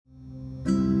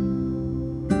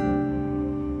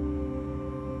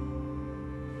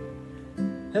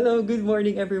Hello, good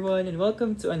morning everyone, and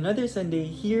welcome to another Sunday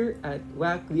here at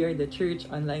WAC. We are the church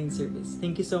online service.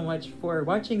 Thank you so much for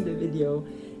watching the video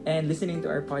and listening to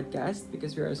our podcast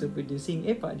because we're also producing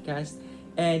a podcast.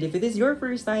 And if it is your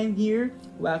first time here,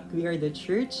 WAC, We Are the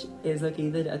Church is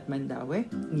located at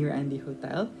Mandaue near Andy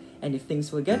Hotel. And if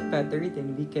things will get better,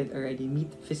 then we could already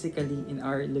meet physically in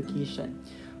our location.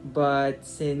 But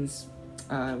since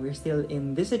we're still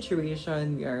in this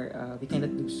situation, we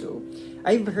cannot do so.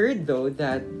 I've heard though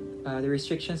that the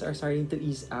restrictions are starting to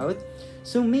ease out,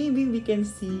 so maybe we can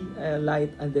see a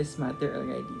light on this matter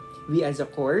already. We as a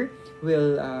core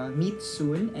will meet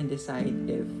soon and decide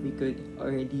if we could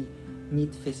already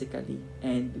meet physically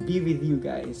and be with you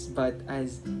guys. But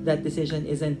as that decision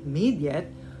isn't made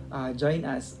yet, join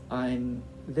us on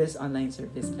this online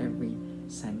service every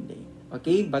Sunday.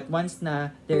 Okay? But once na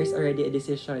there's already a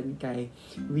decision,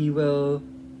 we will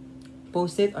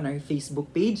post it on our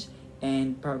Facebook page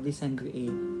and probably send you a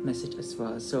message as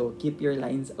well. So keep your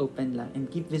lines open lang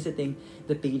and keep visiting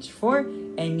the page for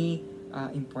any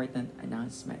important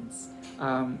announcements.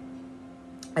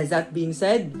 As that being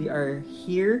said, we are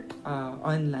here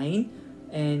online,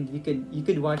 and you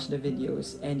could watch the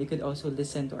videos, and you could also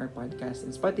listen to our podcast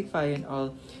in Spotify and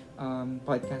all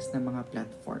podcast na mga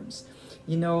platforms.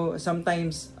 You know,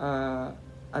 sometimes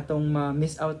atong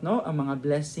miss out no ang mga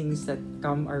blessings that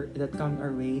come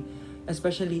our way,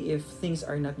 especially if things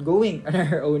are not going on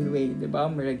our own way, diba?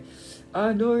 We're like,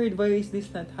 Lord, why is this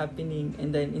not happening?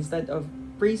 And then instead of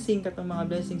praising katong mga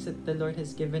blessings that the Lord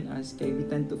has given us, we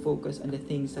tend to focus on the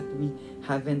things that we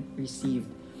haven't received.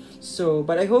 So,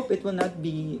 but I hope it will not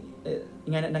be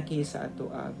nga na case sa ato,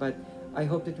 but I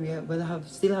hope that we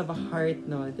still have a heart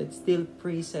no that still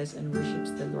praises and worships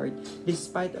the Lord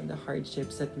despite of the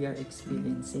hardships that we are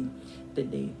experiencing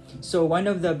today. So one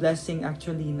of the blessing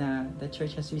actually na the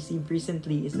church has received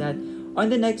recently is that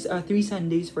on the next 3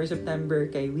 Sundays for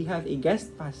September, we have a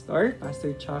guest pastor,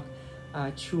 Pastor Chuck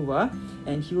Chua,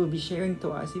 and he will be sharing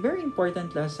to us a very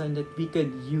important lesson that we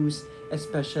could use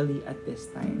especially at this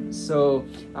time. So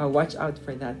watch out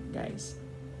for that, guys.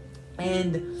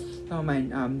 And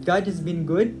God has been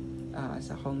good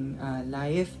sa akong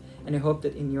life, and I hope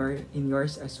that in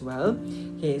yours as well.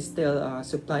 He is still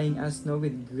supplying us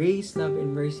with grace, love,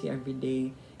 and mercy every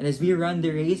day. And as we run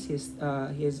the race, He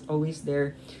is always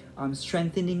there,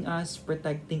 strengthening us,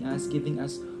 protecting us, giving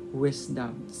us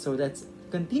wisdom. So let's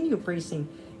continue praising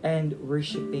and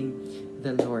worshiping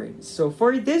the Lord. So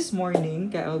for this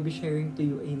morning, I'll be sharing to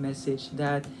you a message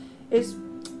that is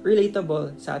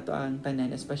relatable sa ato ang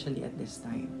tanan, especially at this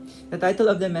time. The title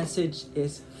of the message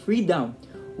is Freedom.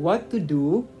 What to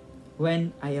do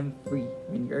when I am free.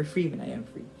 When you're free, when I am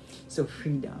free. So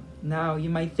freedom. Now, you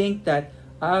might think that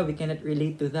we cannot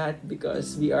relate to that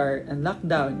because we are in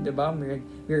lockdown, diba?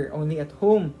 We're only at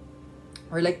home.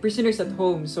 Or like prisoners at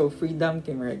home. So freedom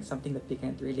can be something that we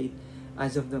can't relate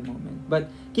as of the moment. But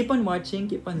keep on watching,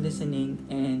 keep on listening,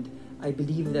 and I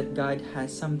believe that God has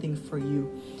something for you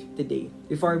today.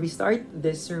 Before we start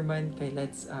this sermon,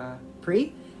 let's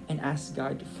pray and ask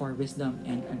God for wisdom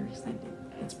and understanding.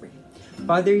 Let's pray.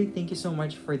 Father, thank you so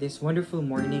much for this wonderful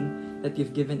morning that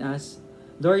you've given us.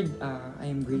 Lord, I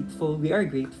am grateful. We are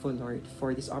grateful, Lord,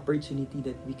 for this opportunity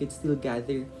that we could still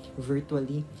gather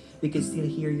virtually. We could still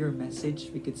hear your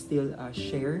message. We could still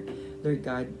share, Lord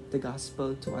God, the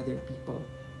gospel to other people.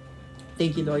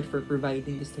 Thank you, Lord, for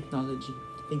providing this technology.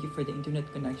 Thank you for the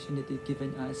internet connection that you've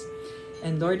given us.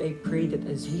 And Lord, I pray that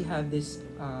as we have this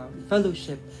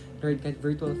fellowship, Lord God,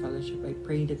 virtual fellowship, I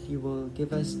pray that you will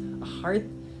give us a heart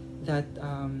that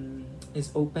is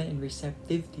open and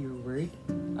receptive to your word,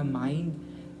 a mind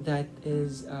that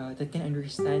can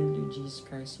understand you, Jesus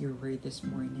Christ, your word this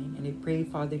morning. And I pray,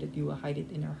 Father, that you will hide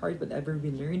it in our heart, whatever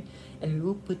we learn, and we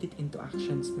will put it into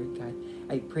actions, Lord God.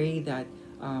 I pray that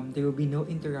there will be no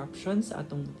interruptions sa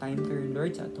atong time current,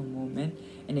 Lord, sa atong moment.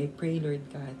 And I pray, Lord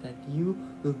God, that you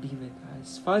will be with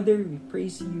us. Father, we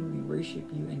praise you, we worship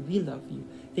you, and we love you.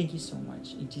 Thank you so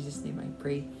much. In Jesus' name I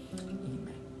pray.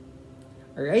 Amen.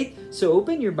 Alright, so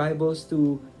open your Bibles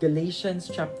to Galatians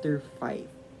chapter 5.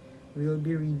 We will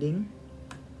be reading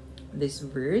this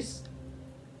verse.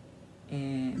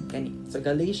 And so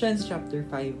Galatians chapter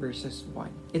 5 verses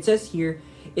 1. It says here,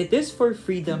 "It is for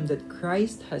freedom that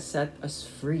Christ has set us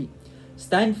free.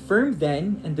 Stand firm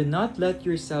then, and do not let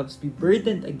yourselves be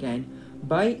burdened again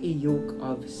by a yoke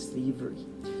of slavery."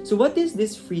 So what is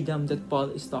this freedom that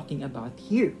Paul is talking about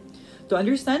here? To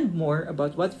understand more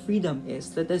about what freedom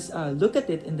is, let us look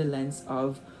at it in the lens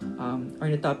of,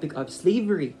 or the topic of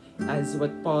slavery, as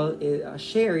what Paul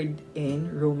shared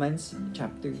in Romans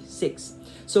chapter 6.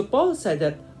 So Paul said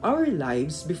that our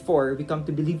lives before we come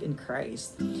to believe in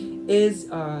Christ is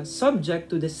subject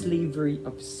to the slavery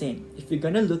of sin. If you're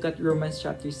gonna look at Romans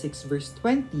chapter 6 verse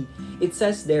 20, it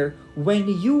says there,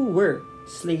 when you were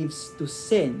slaves to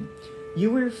sin, you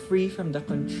were free from the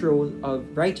control of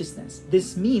righteousness.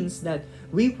 This means that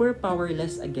we were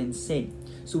powerless against sin.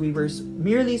 So we were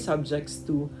merely subjects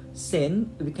to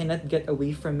sin. We cannot get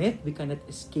away from it. We cannot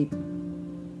escape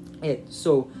it.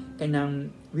 So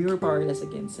we were powerless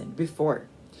against sin before.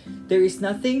 There is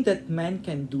nothing that man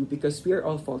can do because we are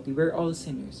all faulty. We're all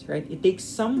sinners, right? It takes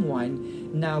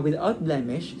someone now without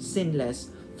blemish, sinless,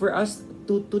 for us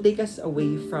to take us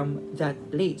away from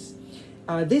that place.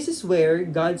 This is where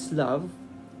God's love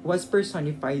was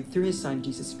personified through His Son,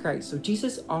 Jesus Christ. So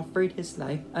Jesus offered His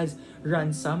life as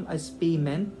ransom, as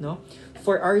payment,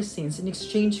 for our sins in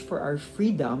exchange for our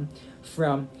freedom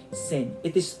from sin.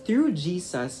 It is through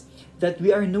Jesus that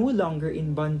we are no longer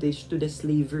in bondage to the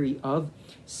slavery of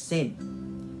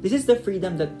sin. This is the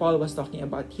freedom that Paul was talking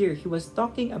about here. He was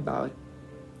talking about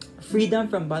freedom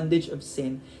from bondage of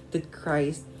sin that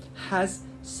Christ has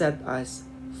set us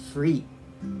free.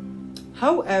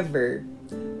 However,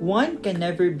 one can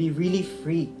never be really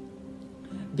free.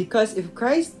 Because if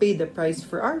Christ paid the price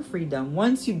for our freedom,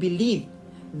 once you believe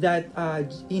that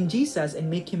in Jesus and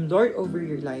make Him Lord over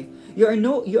your life, you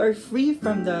are free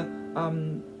from the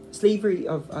slavery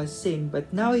of sin,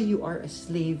 but now you are a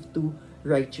slave to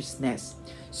righteousness.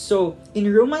 So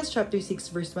in Romans chapter 6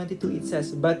 verse 22, it says,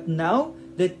 but now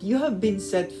that you have been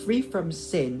set free from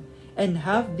sin and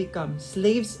have become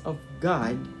slaves of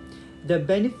God, the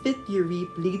benefit you reap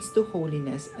leads to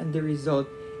holiness, and the result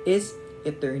is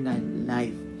eternal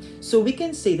life. So we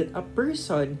can say that a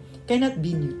person cannot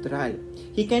be neutral.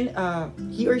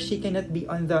 He or she cannot be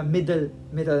on the middle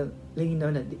lane.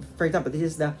 For example, this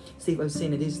is the slave of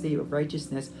sin and this is the slave of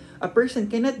righteousness. A person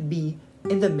cannot be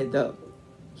in the middle.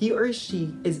 He or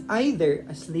she is either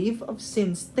a slave of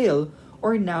sin still,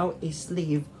 or now a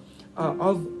slave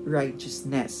of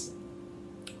righteousness.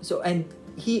 So, and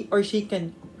he or she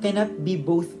cannot be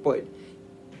both po.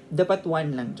 Dapat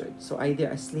one lang dyan. So either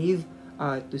a slave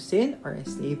to sin or a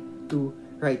slave to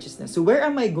righteousness. So where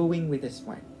am I going with this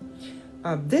one?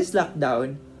 This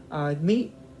lockdown,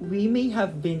 we may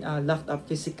have been locked up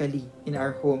physically in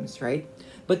our homes, right?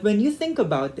 But when you think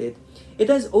about it, it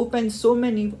has opened so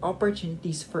many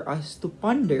opportunities for us to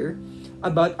ponder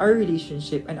about our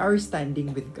relationship and our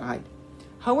standing with God.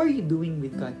 How are you doing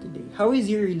with God today? How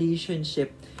is your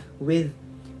relationship with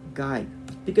God?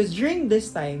 Because during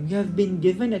this time, we have been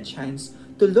given a chance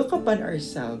to look upon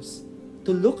ourselves,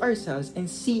 and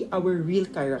see our real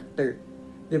character.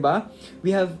 Diba?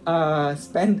 We have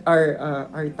spent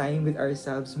our time with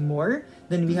ourselves more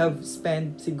than we have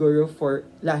spent siguro for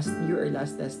last year or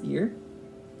last year.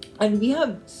 And we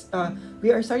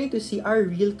are starting to see our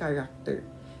real character.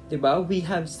 Diba? We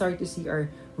have started to see our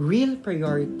real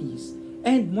priorities.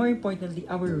 And more importantly,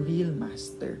 our real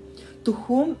master. To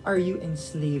whom are you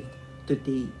enslaved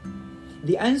today?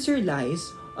 The answer lies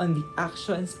on the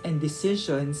actions and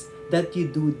decisions that you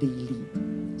do daily.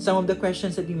 Some of the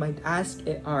questions that we might ask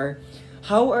are,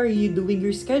 how are you doing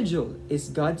your schedule? Is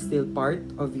God still part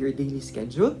of your daily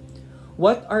schedule?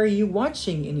 What are you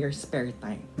watching in your spare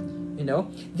time?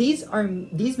 These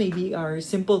may be our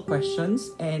simple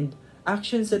questions and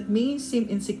actions that may seem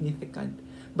insignificant.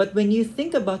 But when you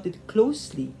think about it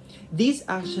closely, these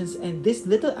actions and these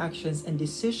little actions and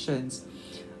decisions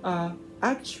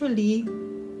actually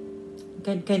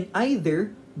can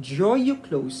either draw you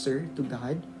closer to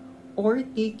God or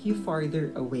take you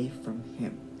farther away from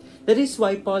Him. That is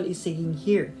why Paul is saying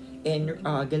here in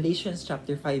Galatians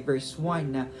chapter 5 verse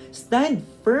 1 na, stand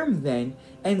firm then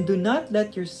and do not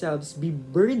let yourselves be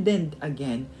burdened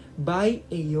again by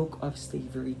a yoke of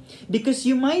slavery. Because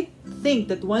you might think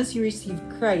that once you receive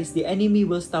Christ, the enemy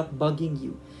will stop bugging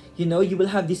you. You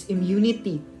will have this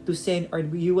immunity to sin, or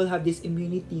you will have this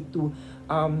immunity to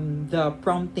the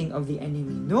prompting of the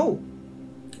enemy. No.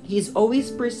 He is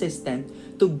always persistent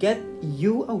to get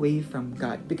you away from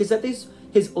God, because that is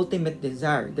His ultimate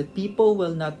desire, that people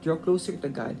will not draw closer to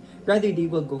God, rather they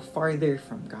will go farther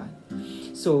from God.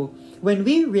 So when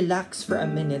we relax for a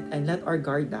minute and let our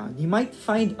guard down, you might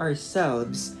find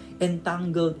ourselves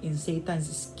entangled in Satan's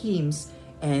schemes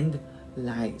and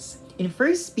lies. In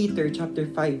 1 Peter chapter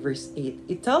 5 verse 8,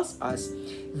 it tells us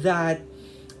that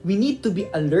we need to be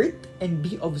alert and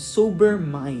be of sober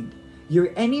mind.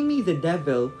 Your enemy, the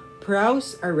devil,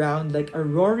 prowls around like a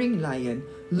roaring lion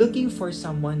looking for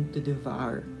someone to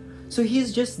devour. So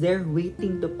he's just there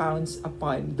waiting to pounce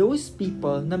upon those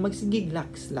people na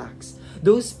magsigig-laks-laks.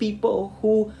 Those people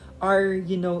who are,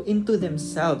 into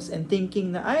themselves and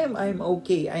thinking na I'm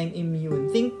okay, I'm immune.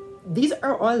 These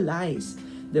are all lies,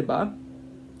 'di ba?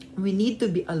 We need to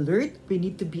be alert, we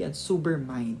need to be at sober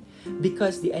mind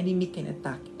because the enemy can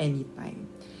attack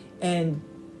anytime. And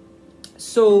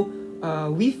so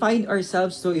we find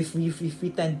ourselves, so if we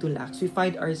tend to lax, we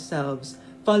find ourselves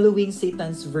following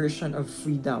Satan's version of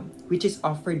freedom, which is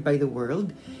offered by the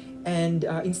world, and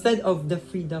instead of the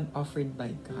freedom offered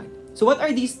by God. So what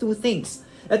are these two things?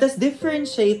 Let us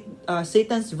differentiate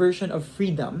Satan's version of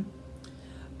freedom,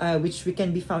 which we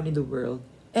can be found in the world,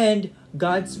 and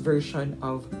God's version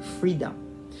of freedom.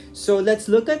 So let's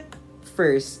look at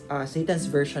first Satan's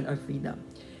version of freedom.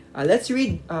 Let's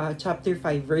read chapter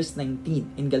 5 verse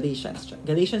 19 in Galatians.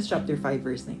 Galatians chapter 5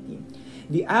 verse 19.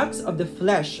 The acts of the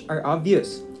flesh are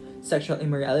obvious: sexual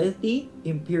immorality,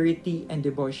 impurity and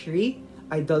debauchery,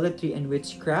 idolatry and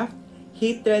witchcraft,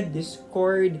 hatred,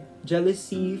 discord,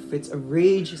 jealousy, fits of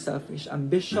rage, selfish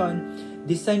ambition,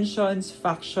 dissensions,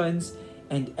 factions,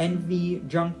 and envy,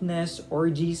 drunkenness,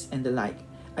 orgies, and the like.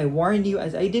 I warn you,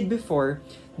 as I did before,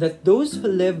 that those who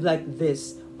live like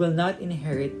this will not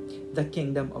inherit the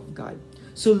kingdom of God.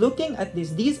 So looking at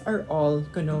this, these are all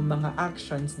mga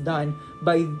actions done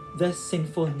by the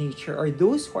sinful nature, or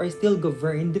those who are still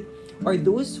governed, or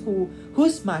those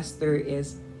whose master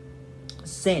is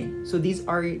sin. So these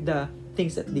are the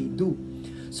things that they do.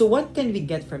 So what can we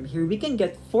get from here? We can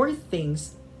get 4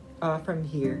 things from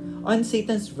here on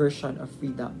Satan's version of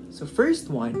freedom. So first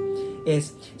one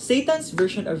is Satan's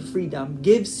version of freedom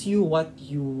gives you what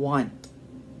you want.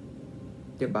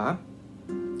 Diba?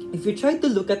 If you try to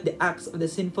look at the acts of the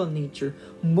sinful nature,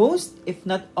 most, if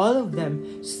not all of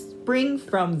them, spring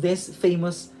from this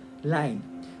famous line,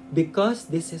 because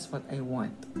this is what I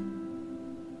want.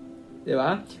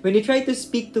 Diba? When you try to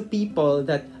speak to people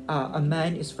that a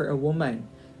man is for a woman,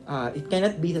 it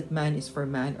cannot be that man is for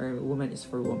man or woman is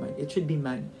for woman. It should be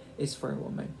man is for a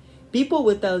woman. People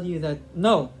will tell you that,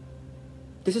 no,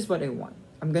 this is what I want.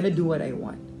 I'm gonna do what I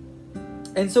want.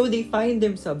 And so they find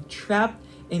themselves trapped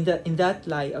in that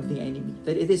lie of the enemy,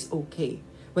 that it is okay,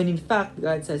 when in fact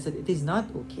God says that it is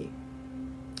not okay.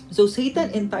 So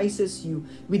Satan entices you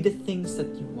with the things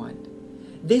that you want.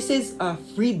 This is a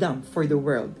freedom for the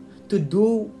world to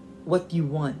do what you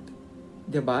want,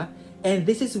 diba? And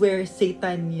this is where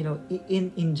Satan,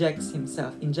 injects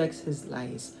his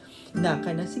lies. Na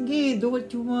kana, sige, do what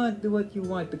you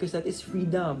want, because that is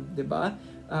freedom, diba?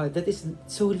 That is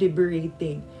so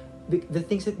liberating. The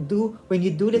things that when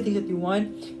you do the things that you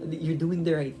want, you're doing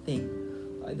the right thing.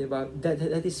 Diba?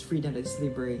 That is freedom, that is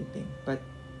liberating. But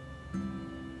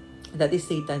that is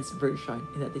Satan's version,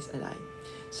 and that is a lie.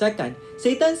 Second,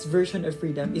 Satan's version of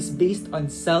freedom is based on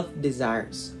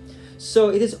self-desires. So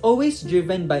it is always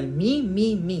driven by me.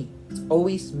 It's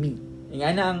always me.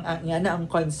 Yan na ang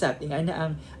concept, yan na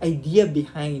ang idea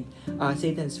behind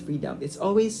Satan's freedom. It's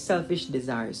always selfish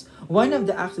desires. One of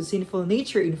the acts of sinful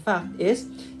nature, in fact, is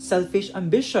selfish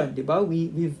ambition. Diba?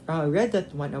 We've read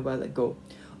that one a while ago.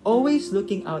 Always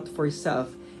looking out for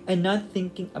self and not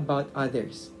thinking about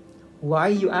others.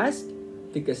 Why, you ask?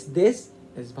 Because this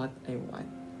is what I want.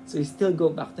 So you still go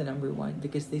back to number 1,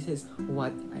 because this is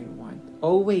what I want.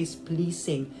 Always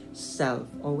pleasing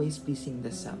self. Always pleasing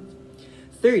the self.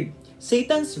 Third,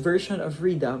 Satan's version of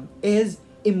freedom is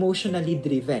emotionally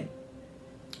driven.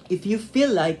 If you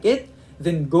feel like it,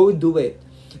 then go do it.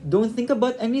 Don't think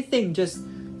about anything. Just,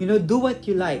 do what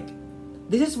you like.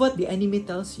 This is what the enemy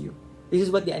tells you. This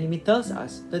is what the enemy tells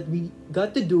us, that we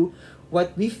got to do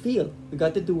what we feel. We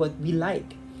got to do what we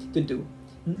like to do.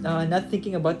 Not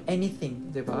thinking about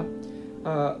anything, diba?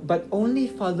 But only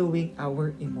following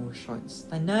our emotions.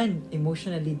 Tanan,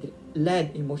 emotionally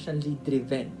led, emotionally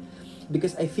driven.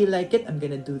 Because I feel like it, I'm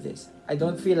gonna do this. I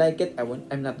don't feel like it,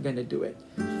 I'm not gonna do it.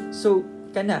 So,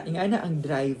 ingana ang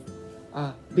drive.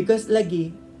 Because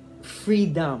lagi,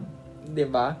 freedom.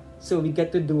 Diba? So, we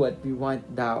get to do what we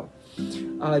want daw.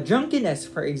 Drunkenness,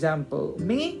 for example,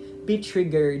 may be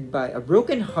triggered by a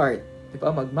broken heart.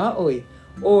 Diba? Magmaoy.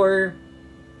 Or,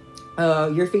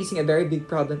 you're facing a very big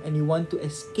problem and you want to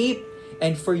escape.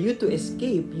 And for you to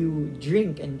escape, you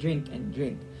drink and drink and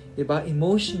drink. Diba?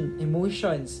 Emotions,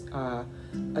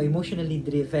 emotionally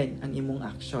driven ang imong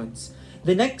actions.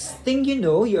 The next thing you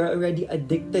know, you're already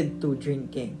addicted to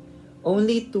drinking.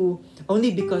 Only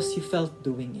because you felt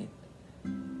doing it.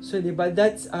 So, diba,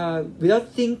 that's, without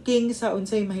thinking sa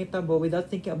unsay mahitabo, without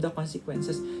thinking of the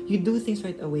consequences, you do things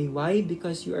right away. Why?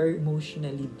 Because you are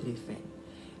emotionally driven.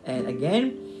 And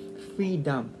again,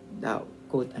 freedom daw,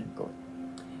 quote unquote.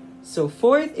 So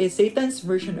fourth is Satan's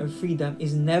version of freedom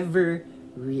is never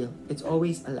real. It's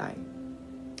always a lie.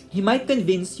 He might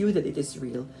convince you that it is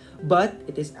real, but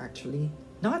it is actually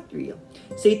not real.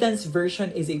 Satan's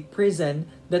version is a prison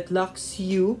that locks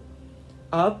you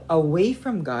up away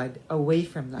from God, away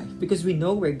from life. Because we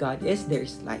know where God is,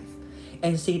 there's life.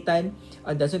 And Satan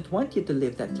doesn't want you to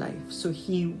live that life. So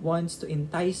he wants to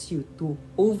entice you to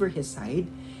over his side.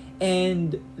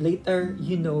 And later,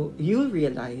 you'll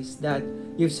realize that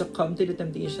you've succumbed to the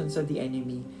temptations of the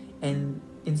enemy. And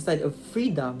instead of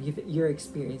freedom, you're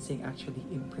experiencing actually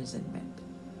imprisonment.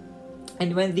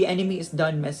 And when the enemy is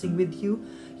done messing with you,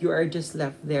 you are just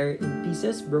left there in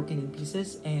pieces, broken in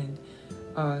pieces, and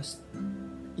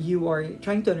you are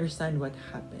trying to understand what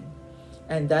happened.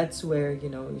 And that's where,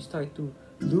 you start to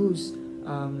lose,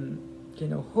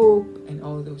 hope and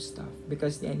all those stuff,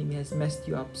 because the enemy has messed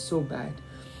you up so bad.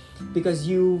 Because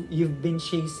you've been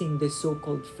chasing this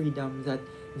so-called freedom that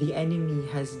the enemy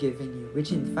has given you,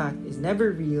 which in fact is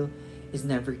never real, is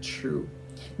never true.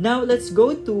 Now let's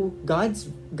go to God's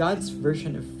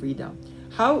version of freedom.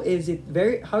 How is it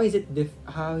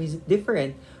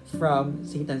different from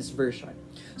Satan's version?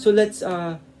 So let's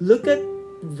look at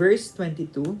verse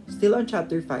 22, still on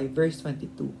chapter 5, verse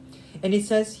 22. And it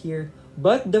says here,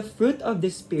 "But the fruit of the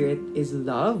Spirit is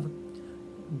love,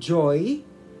 joy,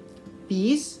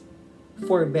 peace,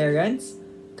 forbearance,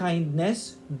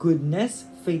 kindness, goodness,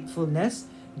 faithfulness,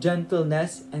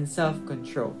 gentleness, and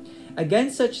self-control.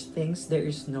 Against such things there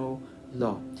is no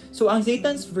law." So ang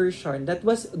Satan's version, that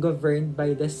was governed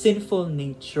by the sinful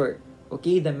nature.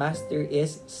 Okay, the master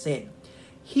is sin.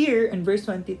 Here in verse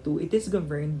 22, it is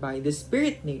governed by the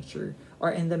spirit nature,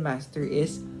 and the master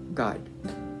is God.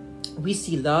 We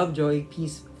see love, joy,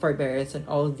 peace, forbearance, and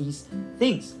all these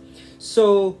things.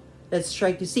 So let's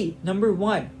try to see. Number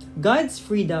 1, God's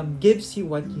freedom gives you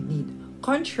what you need,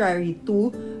 contrary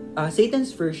to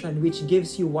Satan's version, which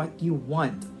gives you what you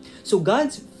want. So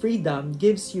God's freedom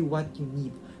gives you what you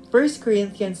need. 1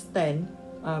 Corinthians 10,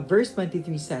 verse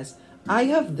 23 says,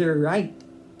 "I have the right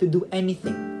to do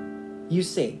anything you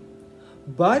say,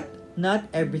 but not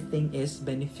everything is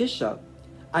beneficial.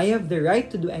 I have the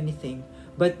right to do anything,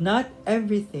 but not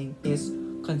everything is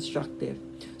constructive."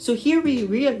 So here we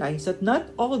realize that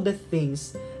not all the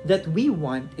things that we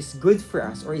want is good for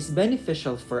us or is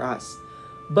beneficial for us.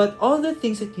 But all the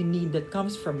things that you need that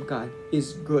comes from God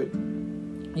is good.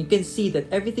 You can see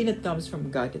that everything that comes from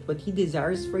God, that what He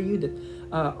desires for you, that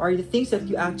are the things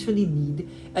that you actually need,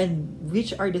 and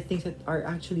which are the things that are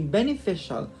actually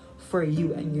beneficial for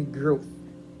you and your growth.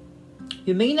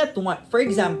 You may not want, for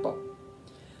example,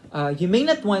 you may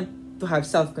not want to have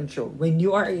self-control when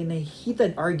you are in a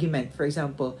heated argument, for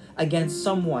example, against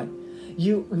someone.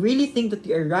 You really think that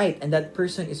you are right and that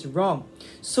person is wrong.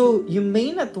 So you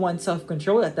may not want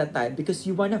self-control at that time because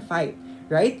you want to fight,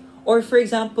 right? Or for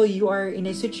example, you are in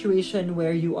a situation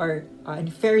where you are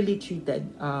unfairly treated.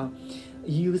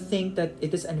 You think that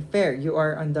it is unfair. You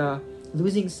are on the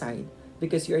losing side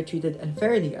because you are treated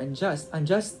unfairly,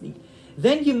 unjustly.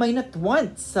 Then you might not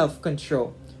want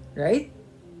self-control, right?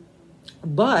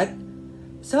 But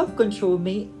self-control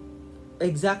may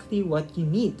exactly what you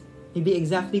need. Maybe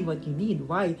exactly what you need.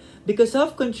 Why? Because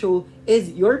self-control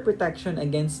is your protection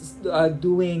against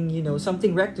doing,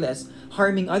 something reckless,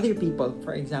 harming other people,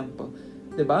 for example.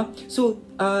 Diba? So,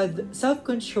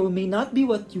 self-control may not be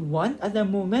what you want at the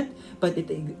moment, but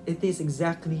it is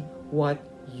exactly what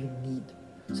you need.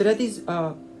 So that is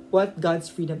what God's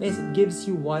freedom is. It gives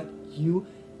you what you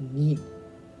need.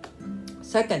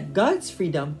 Second, God's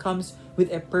freedom comes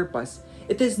with a purpose.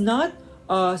 It is not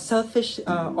selfish,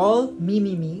 all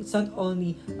me. It's not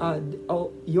only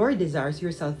all your desires,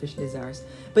 your selfish desires,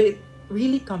 but it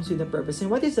really comes with a purpose.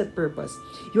 And what is that purpose?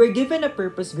 You are given a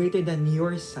purpose greater than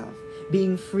yourself.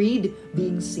 Being freed,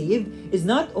 being saved is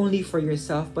not only for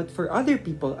yourself, but for other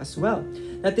people as well.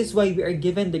 That is why we are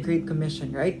given the Great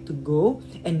Commission, right? To go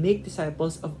and make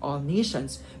disciples of all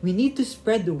nations. We need to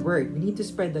spread the word. We need to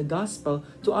spread the gospel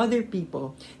to other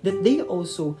people that they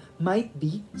also might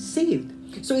be saved.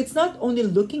 So it's not only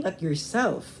looking at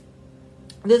yourself.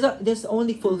 There's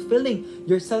only fulfilling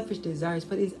your selfish desires,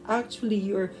 but it's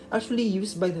you're actually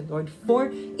used by the Lord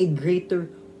for a greater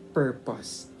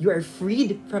purpose. You are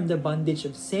freed from the bondage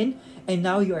of sin, and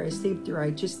now you are saved to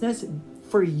righteousness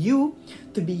for you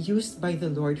to be used by the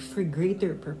Lord for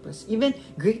greater purpose, even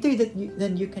greater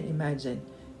than you can imagine.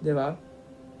 Diba?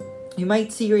 You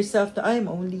might see yourself that I am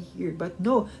only here, but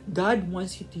no, God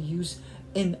wants you to use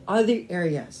in other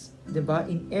areas. Diba?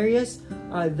 In areas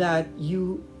that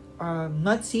you are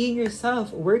not seeing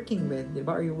yourself working with, diba?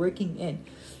 Or you're working in.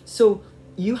 So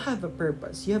you have a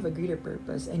purpose, you have a greater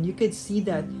purpose, and you could see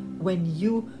that when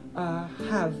you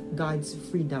have God's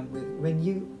freedom, when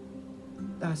you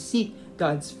seek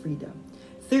God's freedom.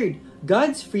 Third,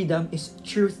 God's freedom is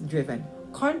truth-driven,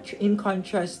 in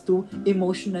contrast to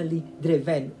emotionally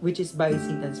driven, which is by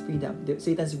Satan's freedom,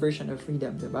 Satan's version of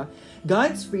freedom, diba?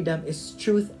 God's freedom is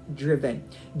truth-driven.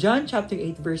 John chapter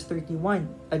 8, verse 31,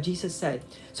 Jesus said,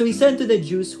 so he said to the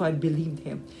Jews who had believed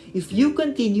him, if you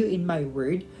continue in my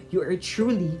word, you are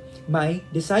truly my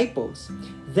disciples.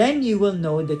 Then you will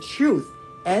know the truth,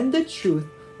 and the truth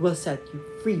will set you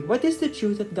free. What is the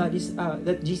truth that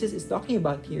that Jesus is talking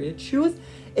about here? The truth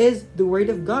is the Word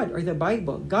of God, or the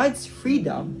Bible. God's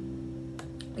freedom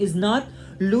is not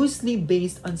loosely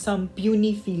based on some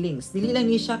puny feelings. Dili lang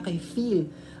niya siya kay feel.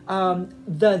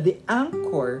 The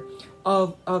anchor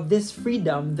of this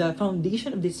freedom, the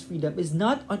foundation of this freedom is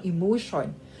not on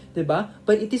emotion, diba?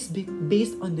 But it is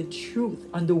based on the truth,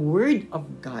 on the Word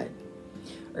of God.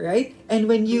 Alright? And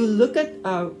when you look at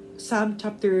Psalm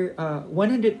chapter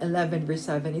 111 verse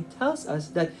 7, it tells us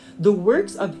that the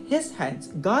works of His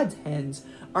hands, God's hands,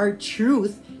 are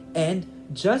truth and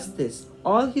justice.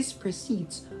 All His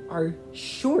precepts are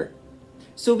sure.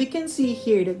 So we can see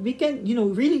here that we can,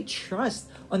 really trust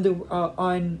on the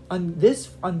on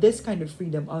this kind of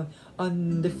freedom,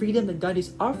 on the freedom that God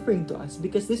is offering to us,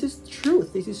 because this is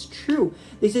truth. This is true.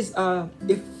 This is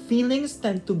if feelings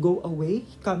tend to go away,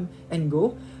 come and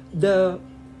go, the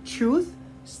truth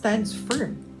stands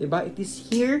firm, diba? It is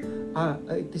here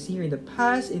in the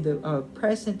past, in the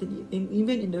present, and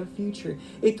even in the future.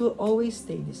 It will always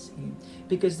stay the same,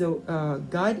 because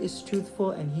God is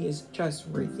truthful and He is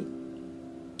trustworthy.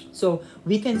 So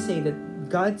we can say that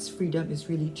God's freedom is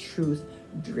really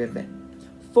truth-driven.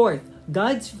 Fourth,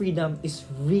 God's freedom is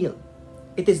real.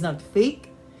 It is not fake.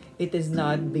 It is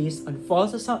not based on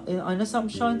false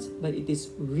assumptions, but it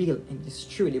is real and it is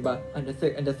true, diba? On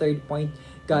the third point,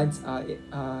 God's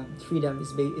freedom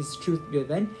is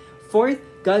truth-driven. Fourth,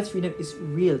 God's freedom is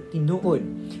real, tinuod.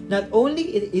 Not only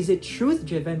is it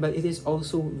truth-driven, but it is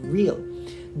also real.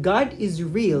 God is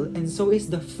real, and so is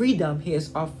the freedom He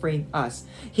is offering us.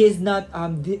 He is not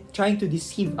trying to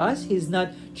deceive us. He is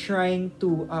not trying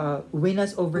to win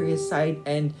us over His side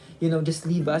and just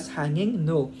leave us hanging.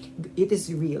 No, it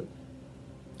is real.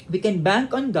 We can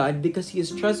bank on God because He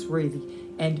is trustworthy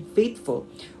and faithful.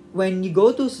 When you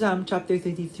go to Psalm chapter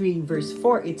 33 verse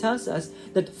 4, it tells us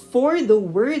that for the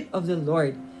word of the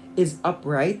Lord is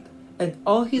upright, and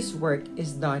all His work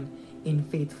is done in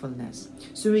faithfulness.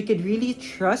 So we could really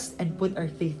trust and put our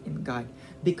faith in God,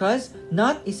 because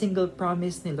not a single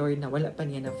promise ni Lord na wala pa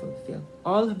niya na fulfill.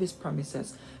 All of His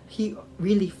promises, He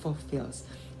really fulfills.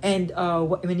 And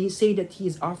when He say that He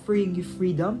is offering you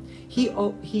freedom, He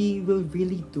will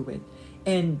really do it.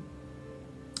 And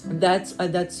that's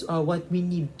what we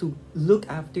need to look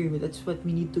after. That's what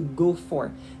we need to go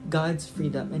for, God's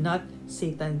freedom, and not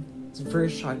Satan's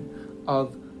version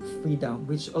of freedom,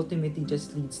 which ultimately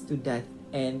just leads to death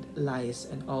and lies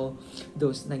and all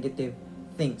those negative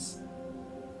things.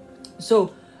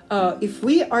 So if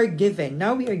we are given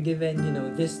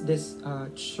this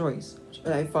choice, should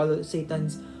I follow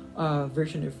Satan's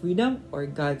version of freedom or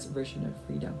God's version of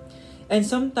freedom? And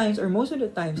sometimes, or most of the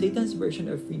time, Satan's version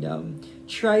of freedom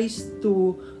tries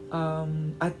to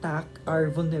attack our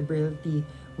vulnerability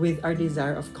with our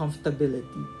desire of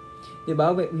comfortability.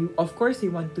 Diba? Of course, we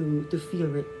want to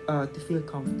feel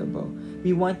comfortable.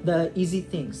 We want the easy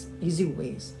things, easy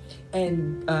ways.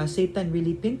 And Satan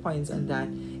really pinpoints on that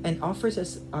and offers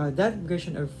us that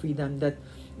version of freedom that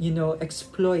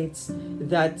exploits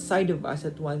that side of us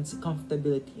that wants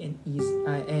comfortability and ease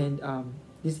and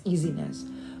this easiness.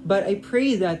 But I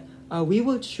pray that we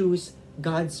will choose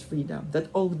God's freedom. That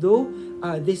although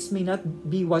this may not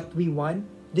be what we want,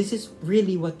 this is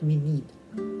really what we need.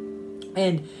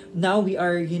 And now we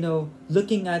are,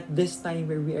 looking at this time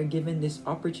where we are given this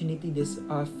opportunity, this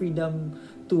freedom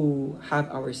to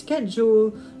have our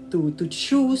schedule, to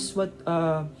choose what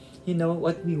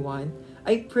we want.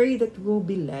 I pray that we'll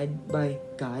be led by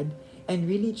God and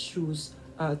really choose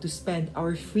to spend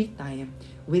our free time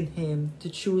with Him, to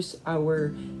choose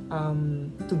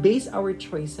to base our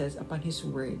choices upon His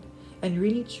Word, and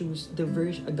really choose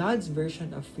God's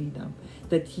version of freedom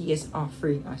that He is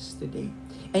offering us today.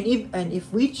 And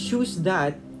if we choose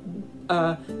that,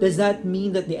 does that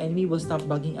mean that the enemy will stop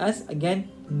bugging us? Again,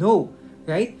 no,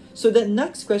 right? So the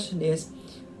next question is,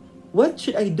 what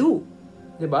should I do?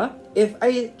 Diba? If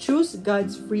I choose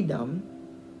God's freedom,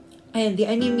 and the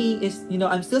enemy is,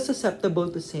 I'm still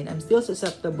susceptible to sin. I'm still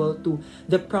susceptible to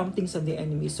the promptings of the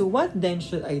enemy. So what then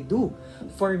should I do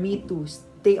for me to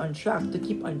stay on track, to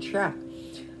keep on track?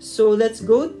 So let's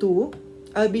go to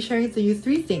I'll be sharing to you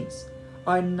 3 things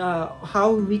on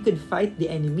how we could fight the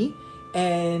enemy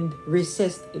and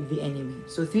resist the enemy.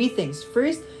 So 3 things.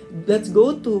 First, let's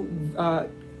go to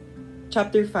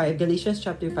chapter 5, Galatians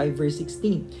chapter 5, verse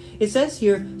 16. It says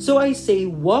here, "So I say,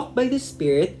 walk by the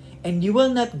Spirit, and you will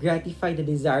not gratify the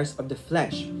desires of the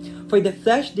flesh. For the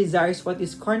flesh desires what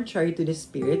is contrary to the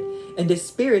Spirit, and the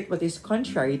Spirit what is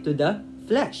contrary to the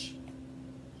flesh.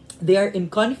 They are in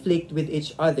conflict with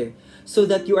each other, so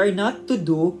that you are not to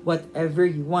do whatever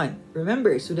you want."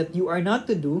 Remember, so that you are not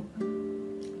to do,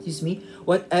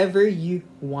 whatever you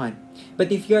want.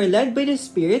 But if you are led by the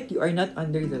Spirit, you are not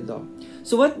under the law.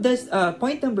 So what does,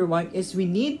 point number 1 is we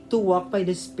need to walk by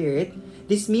the Spirit.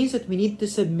 This means that we need to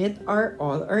submit our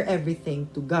all or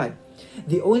everything to God.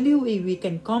 The only way we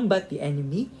can combat the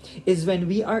enemy is when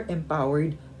we are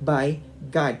empowered by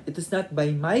God. It is not by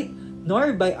might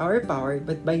nor by our power,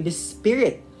 but by the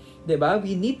Spirit. Diba?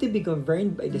 We need to be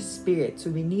governed by the Spirit. So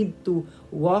we need to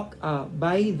walk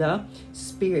by the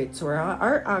Spirit. So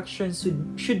our actions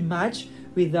should match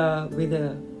with the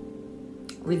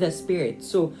Spirit.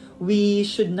 So we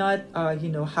should not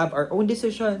have our own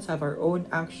decisions, have our own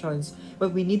actions, but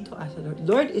we need to ask the Lord,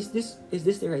 Lord, is this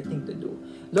the right thing to do?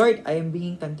 Lord, I am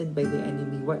being tempted by the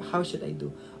enemy. How should I do?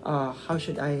 How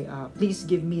should I please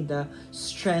give me the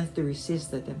strength to resist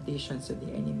the temptations of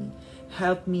the enemy.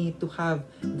 Help me to have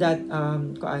that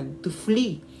to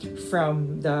flee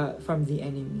from the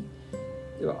enemy.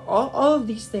 All of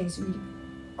these things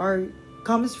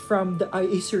comes from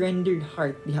a surrendered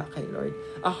heart diha kay Lord.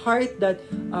 A heart that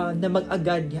na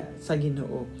mag-agad sa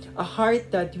Ginoo. A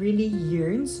heart that really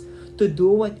yearns to do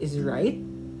what is right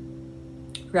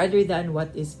rather than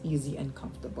what is easy and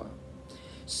comfortable.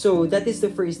 So that is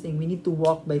the first thing. We need to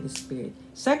walk by the Spirit.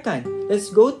 Second, let's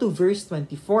go to verse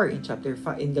 24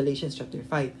 in Galatians chapter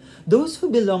 5. Those who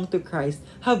belong to Christ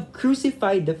have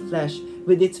crucified the flesh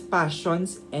with its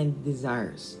passions and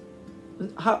desires.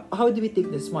 How do we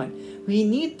take this one? We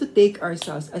need to take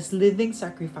ourselves as living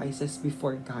sacrifices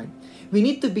before God. We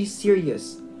need to be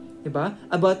serious, diba?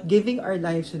 About giving our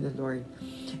lives to the Lord.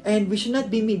 And we should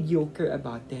not be mediocre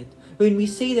about it. When we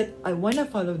say that I want to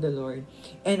follow the Lord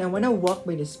and I want to walk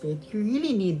by the Spirit, you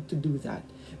really need to do that.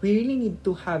 We really need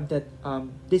to have that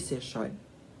decision.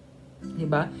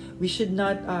 Diba? We should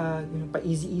not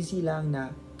pa-easy lang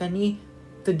na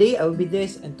today I will be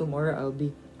this and tomorrow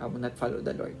I will not follow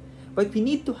the Lord. But we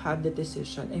need to have the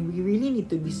decision and we really need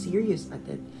to be serious at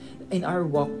it in our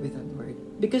walk with the Lord.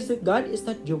 Because God is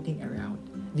not joking around.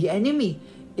 The enemy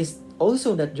is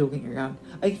also not joking around.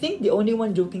 I think the only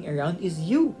one joking around is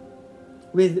you.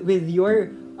 With your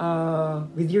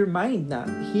mind na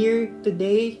here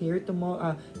today, here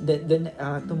tomorrow,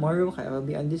 tomorrow I will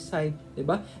be on this side,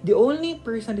 diba? The only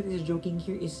person that is joking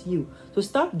here is you. So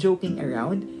stop joking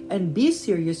around and be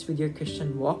serious with your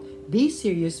Christian walk. Be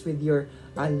serious with your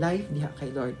life diha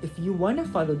kay Lord. If you want to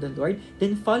follow the Lord,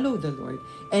 then follow the Lord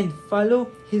and follow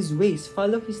His ways,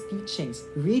 follow His teachings,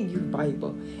 read your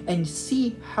Bible, and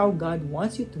see how God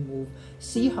wants you to move.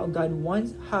 See how God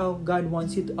wants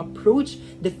you to approach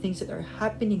the things that are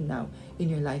happening now in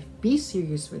your life. Be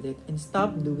serious with it and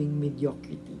stop doing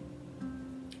mediocrity.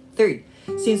 Third,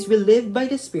 since we live by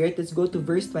the Spirit, let's go to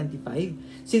verse 25.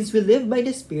 Since we live by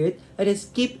the Spirit, let us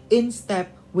keep in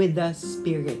step with the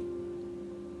Spirit.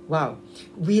 Wow.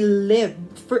 We live,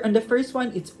 on the first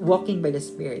one, it's walking by the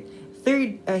Spirit.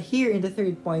 Third, here in the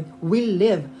third point, we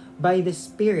live by the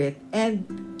Spirit and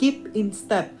keep in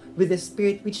step with the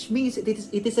Spirit, which means it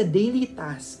is a daily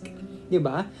task,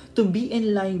 diba? To be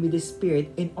in line with the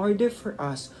Spirit in order for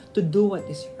us to do what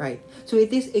is right. So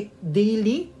it is a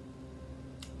daily,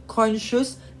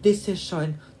 conscious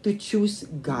decision to choose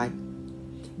God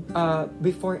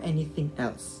before anything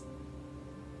else.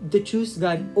 To choose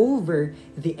God over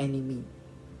the enemy.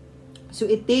 So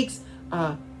it takes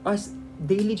us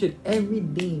daily, every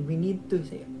day, we need to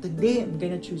say, today I'm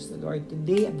gonna choose the Lord.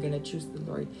 Today I'm gonna choose the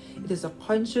Lord. It is a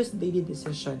conscious daily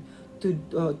decision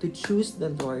to choose the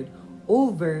Lord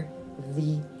over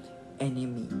the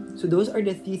enemy. So those are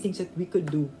the 3 things that we could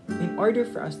do in order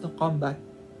for us to combat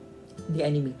the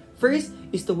enemy. First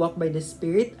is to walk by the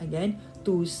Spirit, again,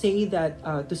 to say that,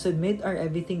 to submit our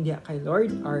everything diha kay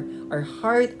Lord, our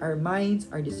heart, our minds,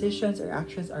 our decisions, our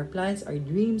actions, our plans, our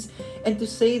dreams, and to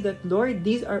say that, Lord,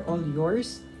 these are all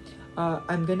yours.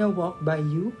 I'm gonna walk by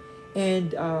you,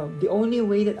 and the only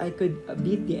way that I could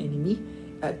beat the enemy,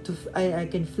 I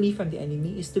can flee from the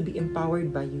enemy, is to be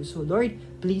empowered by you. So Lord,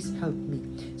 please help me.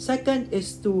 Second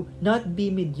is to not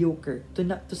be mediocre,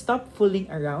 to stop fooling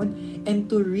around, and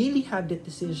to really have the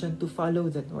decision to follow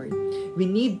the Lord. We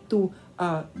need to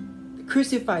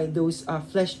crucify those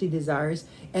fleshly desires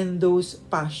and those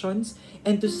passions,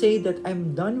 and to say that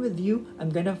I'm done with you, I'm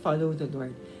gonna follow the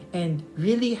Lord, and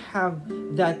really have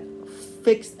that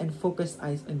fixed and focused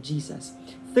eyes on Jesus.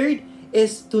 Third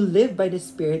is to live by the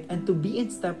Spirit and to be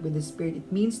in step with the Spirit.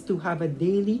 It means to have a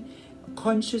daily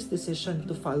conscious decision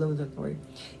to follow the Lord,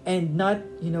 and not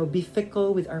be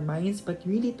fickle with our minds, but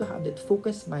really to have that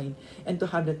focused mind and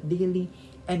to have that daily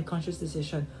and conscious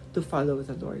decision to follow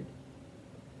the Lord.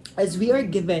 As we are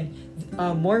given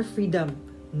more freedom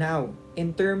now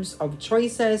in terms of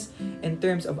choices, in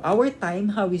terms of our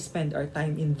time, how we spend our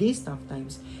time in these tough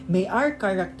times, may our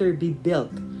character be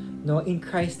built in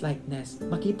Christ likeness.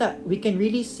 Makita, we can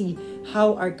really see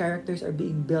how our characters are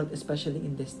being built, especially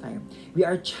in this time. We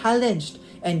are challenged,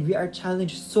 and we are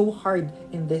challenged so hard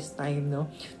in this time,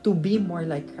 to be more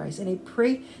like Christ. And I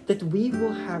pray that we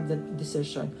will have that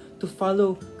decision to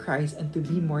follow Christ and to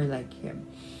be more like Him.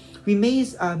 May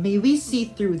we see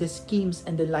through the schemes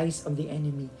and the lies of the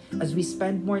enemy as we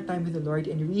spend more time with the Lord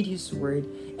and read His Word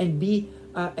and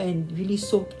and really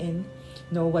soak in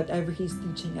whatever He's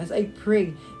teaching us. I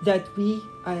pray that we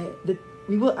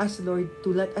will ask the Lord to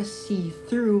let us see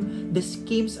through the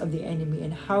schemes of the enemy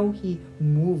and how he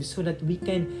moves, so that we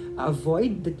can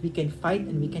avoid, that we can fight,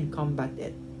 and we can combat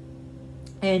it.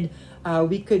 And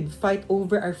we could fight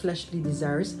over our fleshly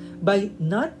desires by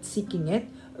not seeking it,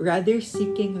 rather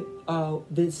seeking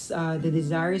the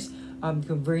desires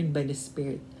governed by the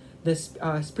Spirit, the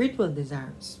spiritual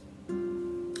desires.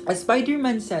 As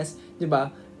Spider-Man says, di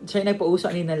ba, siya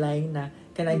nagpauso na line na,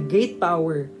 great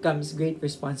power comes great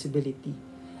responsibility.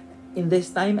 In this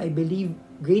time, I believe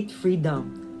great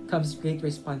freedom comes great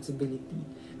responsibility.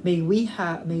 May we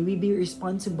be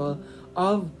responsible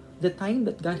of the time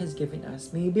that God has given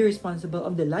us. May we be responsible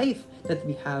of the life that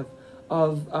we have,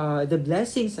 of the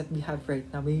blessings that we have right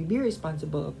now. May we be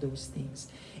responsible of those things.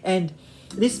 And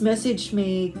this message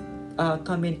may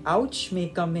come in ouch, may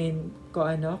come in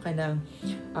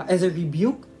as a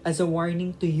rebuke, as a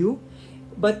warning to you.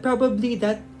 But probably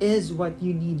that is what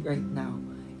you need right now.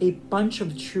 A punch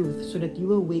of truth, so that you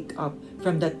will wake up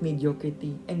from that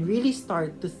mediocrity and really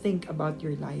start to think about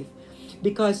your life.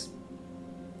 Because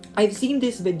I've seen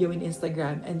this video in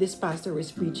Instagram, and this pastor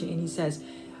was preaching, and he says,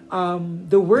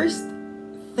 the worst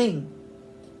thing,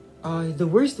 the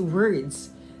worst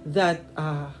words that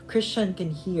Christian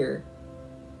can hear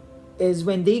is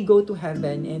when they go to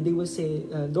heaven and they will say,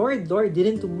 Lord, Lord,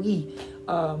 didn't we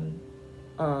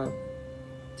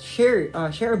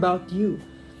share about you?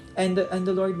 And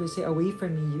the Lord will say, away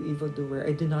from me, you evildoer,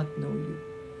 I do not know you.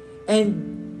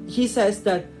 And he says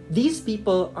that these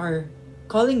people are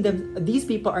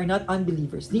not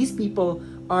unbelievers. These people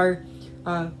are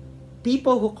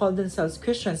people who call themselves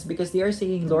Christians because they are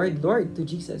saying Lord, Lord to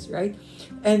Jesus, right?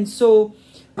 And so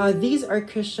these are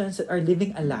Christians that are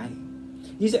living a lie.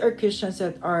 These are Christians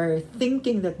that are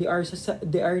thinking that they are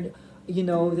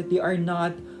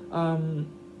not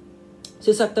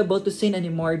susceptible to sin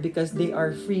anymore because they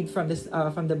are freed from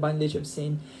the bondage of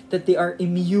sin. That they are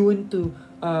immune to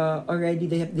already.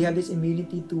 They have this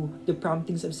immunity to the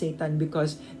promptings of Satan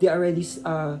because they are already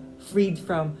freed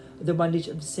from the bondage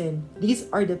of sin. These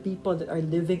are the people that are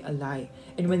living a lie,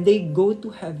 and when they go to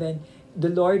heaven, the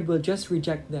Lord will just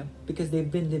reject them because they've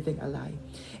been living a lie.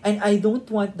 And I don't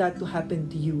want that to happen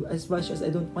to you as much as I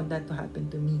don't want that to happen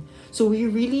to me. So we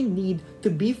really need to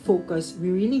be focused.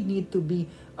 We really need to be,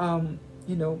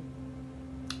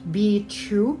 be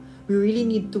true. We really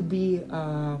need to be,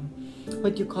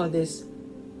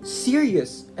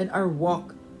 serious in our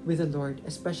walk with the Lord,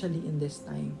 especially in this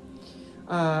time.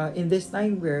 In this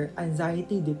time where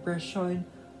anxiety, depression,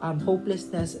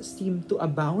 hopelessness seem to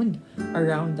abound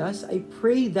around us, I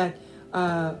pray that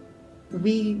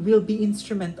we will be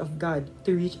instrument of God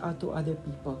to reach out to other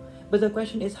people. But the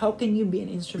question is, how can you be an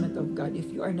instrument of God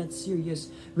if you are not serious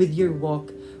with your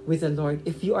walk with the Lord?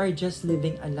 If you are just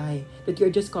living a lie, that you're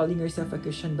just calling yourself a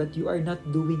Christian but you are not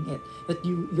doing it, that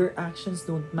your actions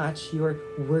don't match your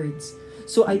words.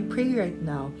 So I pray right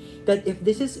now that if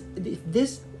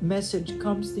this message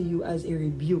comes to you as a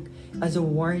rebuke, as a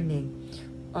warning,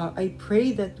 I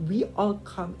pray that we all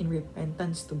come in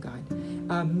repentance to God.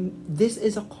 This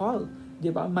is a call,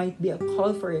 diba? Might be a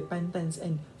call for repentance,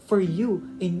 and for you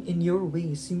in your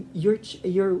ways.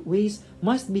 Your ways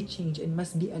must be changed and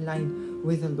must be aligned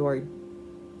with the Lord.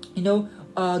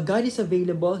 God is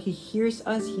available. He hears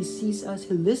us. He sees us.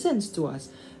 He listens to us,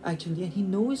 actually, and He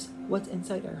knows what's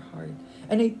inside our heart.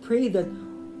 And I pray that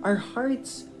our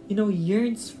hearts,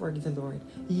 yearns for the Lord,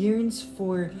 yearns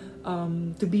for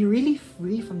to be really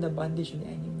free from the bondage of the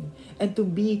enemy, and to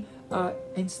be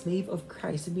enslaved of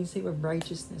Christ, to be enslaved of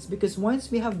righteousness. Because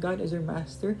once we have God as our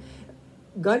master,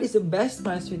 God is the best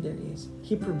master there is.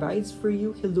 He provides for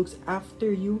you. He looks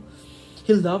after you.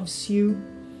 He loves you.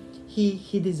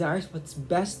 He desires what's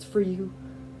best for you,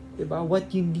 about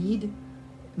what you need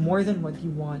more than what you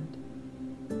want.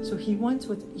 So he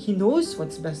knows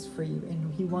what's best for you,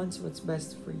 and he wants what's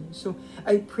best for you. So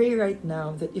I pray right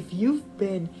now that if you've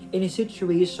been in a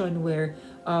situation where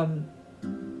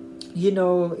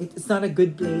it's not a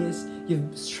good place,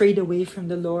 you've strayed away from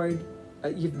the Lord,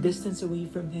 you've distanced away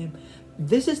from Him,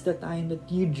 this is the time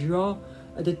that you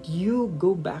that you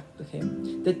go back to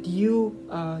Him, that you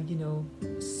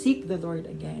seek the Lord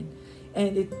again,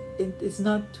 and it's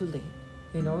not too late.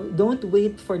 Don't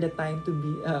wait for the time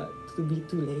to be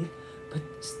too late, but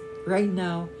right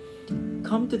now,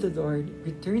 come to the Lord,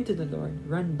 return to the Lord,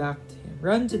 run back to Him,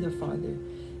 run to the Father.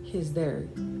 He's there,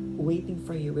 waiting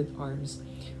for you with arms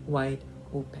wide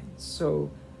open.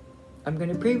 So I'm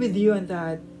gonna pray with you on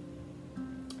that,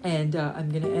 and I'm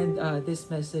gonna end this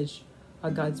message,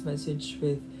 God's message,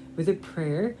 with a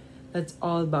prayer that's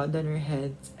all bowed down our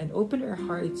heads and open our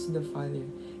hearts to the Father,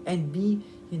 and be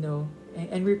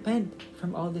and repent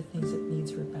from all the things that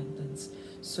needs repentance.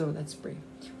 So let's pray.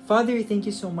 Father, thank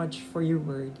you so much for your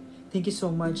word. Thank you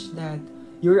so much that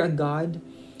you're a God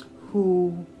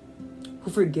who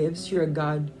forgives. You're a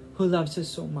God who loves us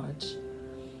so much.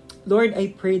 Lord,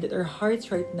 I pray that our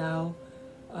hearts right now,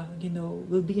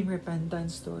 will be in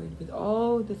repentance, Lord, with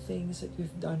all the things that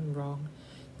we've done wrong,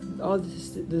 all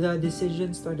the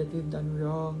decisions, Lord, that we've done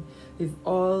wrong, with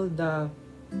all the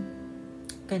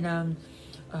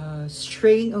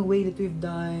straying away that we've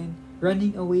done,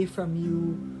 running away from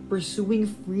you, pursuing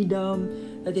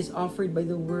freedom that is offered by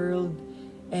the world.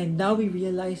 And now we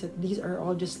realize that these are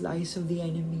all just lies of the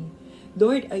enemy.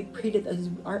 Lord, I pray that as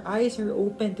our eyes are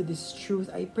open to this truth,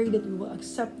 I pray that we will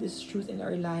accept this truth in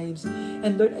our lives.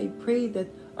 And Lord, I pray that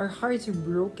our hearts are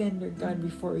broken, Lord God,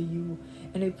 before you.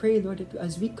 And I pray, Lord, that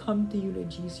as we come to you, Lord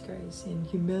Jesus Christ, in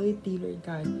humility, Lord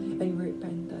God, and in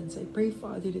repentance, I pray,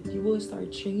 Father, that you will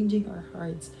start changing our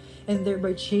hearts, and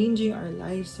thereby changing our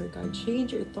lives, Lord God.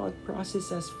 Change our thought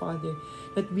processes, Father,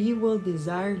 that we will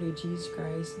desire, Lord Jesus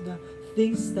Christ, the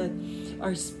things that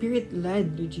are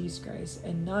spirit-led, Lord Jesus Christ,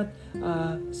 and not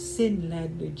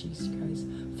sin-led, Lord Jesus Christ.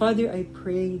 Father, I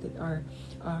pray that our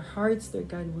hearts, Lord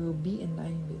God, will be in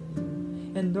line with you.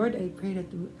 And Lord, I pray that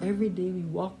every day we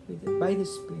walk with it by the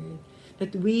Spirit,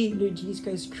 that we, Lord Jesus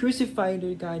Christ, crucify,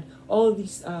 Lord God, all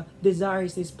these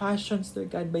desires, these passions,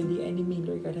 Lord God, by the enemy,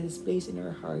 Lord God, has placed in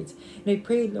our hearts. And I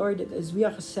pray, Lord, that as we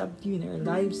accept you in our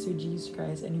lives, Lord Jesus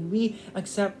Christ, and we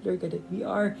accept, Lord God, that we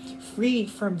are free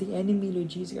from the enemy, Lord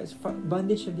Jesus Christ,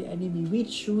 bondage of the enemy, we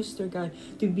choose, Lord God,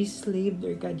 to be slave,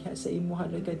 Lord God, sa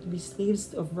imuha, Lord God, to be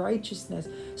slaves of righteousness,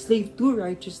 slave to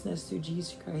righteousness, Lord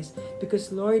Jesus Christ.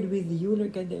 Because, Lord, with you,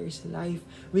 Lord God, there is life.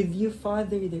 With you,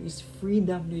 Father, there is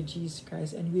freedom, Lord Jesus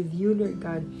Christ. And with you, Lord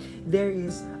God, there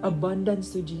is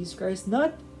abundance to Jesus Christ.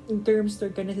 Not in terms,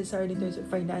 Lord God, necessarily in terms of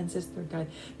finances, Lord God,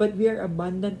 but we are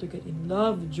abundant, Lord God, in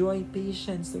love, joy,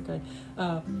 patience, Lord God,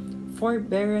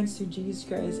 forbearance to Jesus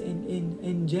Christ,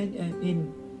 in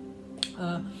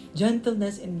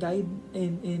gentleness,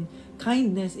 in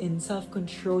kindness, in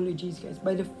self-control, Lord Jesus Christ.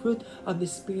 By the fruit of the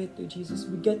Spirit, Lord Jesus,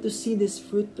 we get to see this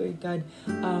fruit, Lord God,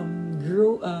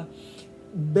 grow,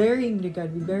 bearing, Lord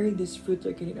God, we bear this fruit,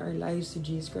 Lord God, in our lives to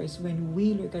Jesus Christ when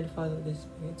we, Lord God, follow the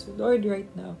Spirit. So, Lord,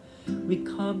 right now, we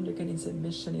come, Lord God, in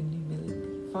submission and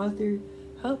humility. Father,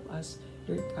 help us,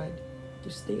 Lord God, to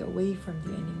stay away from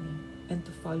the enemy and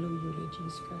to follow you, Lord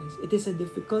Jesus Christ. It is a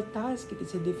difficult task. It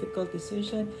is a difficult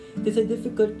decision. It is a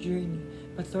difficult journey.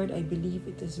 But, Lord, I believe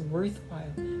it is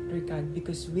worthwhile, Lord God,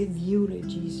 because with you, Lord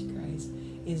Jesus Christ,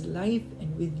 is life,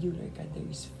 and with you, Lord God, there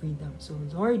is freedom. So,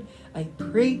 Lord, I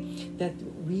pray that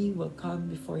we will come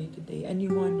before you today.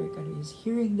 Anyone, Lord God, who is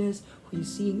hearing this, who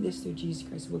is seeing this, Lord Jesus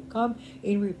Christ, will come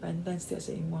in repentance to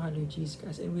sa imuha, Lord Jesus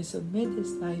Christ, and will submit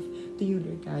his life to you,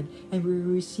 Lord God, and will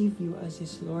receive you as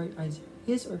his Lord, as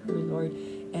his or her Lord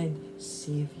and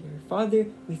Savior. Father,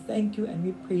 we thank you and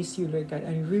we praise you, Lord God,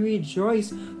 and we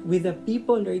rejoice with the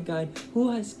people, Lord God, who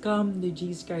has come to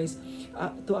Jesus Christ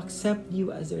to accept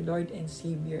you as their Lord and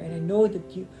Savior. And I know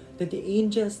that the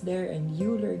angels there and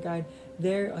you, Lord God,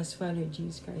 there as well, Lord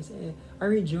Jesus Christ, are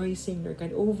rejoicing, Lord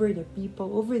God, over the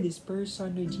people, over this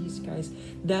person, Lord Jesus Christ,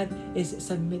 that is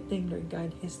submitting, Lord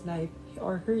God, his life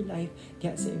or her life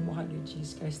diya sa imuha, Lord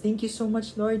Jesus Christ. Thank you so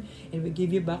much, Lord, and we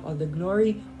give you back all the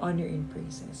glory, honor, and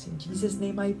praises. In Jesus'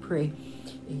 name I pray.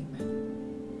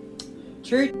 Amen.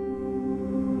 Church,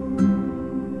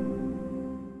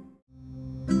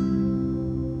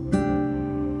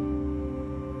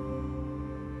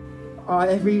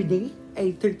 every day,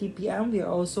 8:30 p.m., we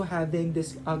are also having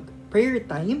this prayer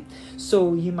time.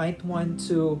 So you might want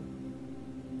to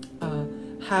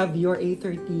have your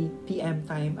 8:30 p.m.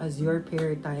 time as your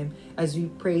prayer time as we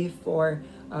pray for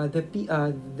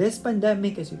this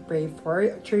pandemic, as we pray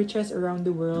for churches around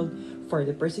the world, for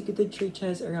the persecuted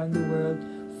churches around the world,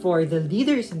 for the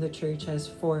leaders in the churches,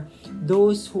 for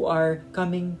those who are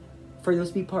coming, for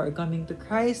those people who are coming to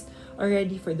Christ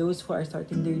already, for those who are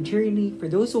starting their journey, for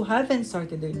those who haven't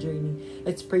started their journey.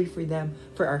 Let's pray for them,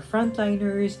 for our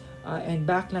frontliners and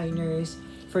backliners,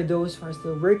 for those who are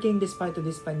still working despite of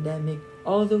this pandemic,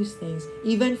 all those things,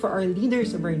 even for our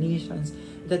leaders of our nations,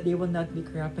 that they will not be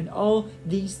corrupt, and all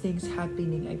these things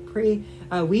happening. I pray,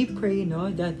 we pray,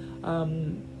 that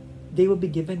they will be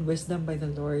given wisdom by the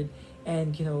Lord,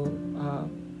 and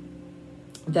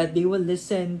that they will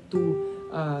listen to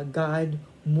God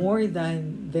more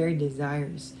than their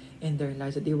desires in their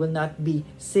lives, that they will not be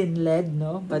sin-led,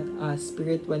 but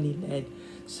spiritually led.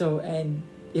 So, and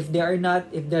if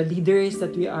the leaders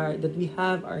that we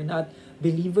have are not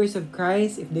believers of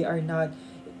Christ, if they are not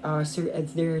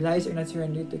if their lives are not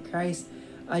surrendered to Christ,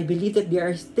 I believe that they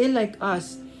are still like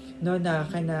us, na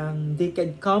kanang they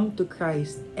can come to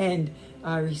Christ and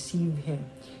receive Him.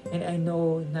 And I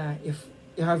know na if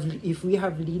we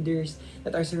have leaders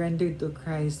that are surrendered to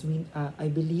Christ, I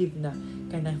believe na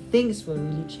kind things will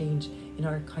really change in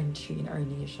our country, in our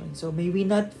nation. So may we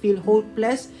not feel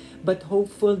hopeless, but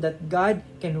hopeful that God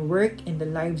can work in the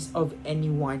lives of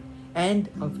anyone and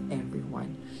of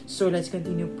everyone. So let's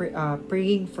continue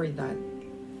praying for that.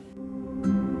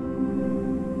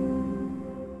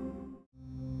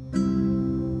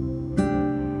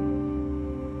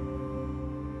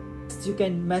 You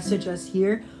can message us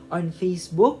here on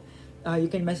Facebook. You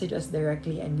can message us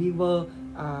directly, and we will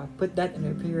put that in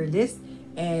our prayer list.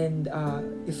 And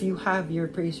if you have your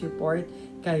praise report,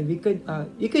 we could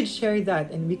you could share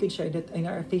that, and we could share that in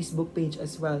our Facebook page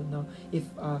as well. If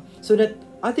so that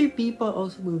other people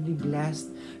also will be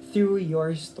blessed through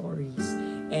your stories.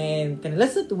 And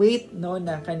let's not wait, na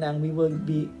we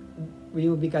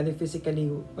will be gathered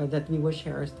physically, that we will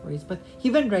share our stories. But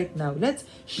even right now, let's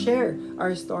share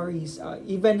our stories,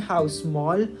 even how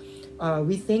small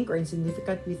we think or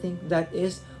insignificant we think that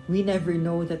is. We never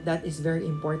know that is very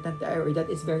important, or that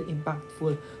is very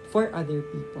impactful for other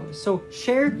people. So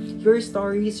share your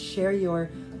stories, share your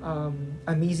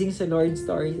amazing sa Lord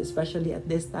stories, especially at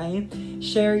this time.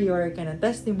 Share your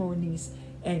testimonies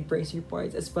and praise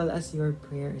reports, as well as your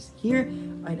prayers here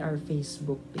on our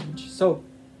Facebook page. So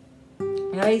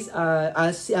guys,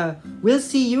 we'll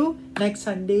see you next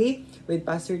Sunday with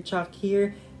Pastor Chuck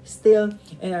here, still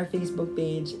in our Facebook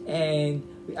page, and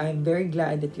I'm very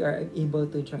glad that you are able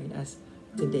to join us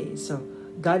today. So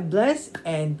God bless,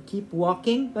 and keep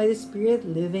walking by the Spirit,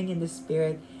 living in the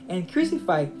Spirit, and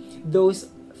crucify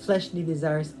those fleshly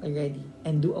desires already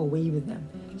and do away with them.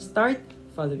 Start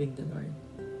following the Lord.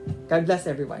 God bless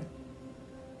everyone.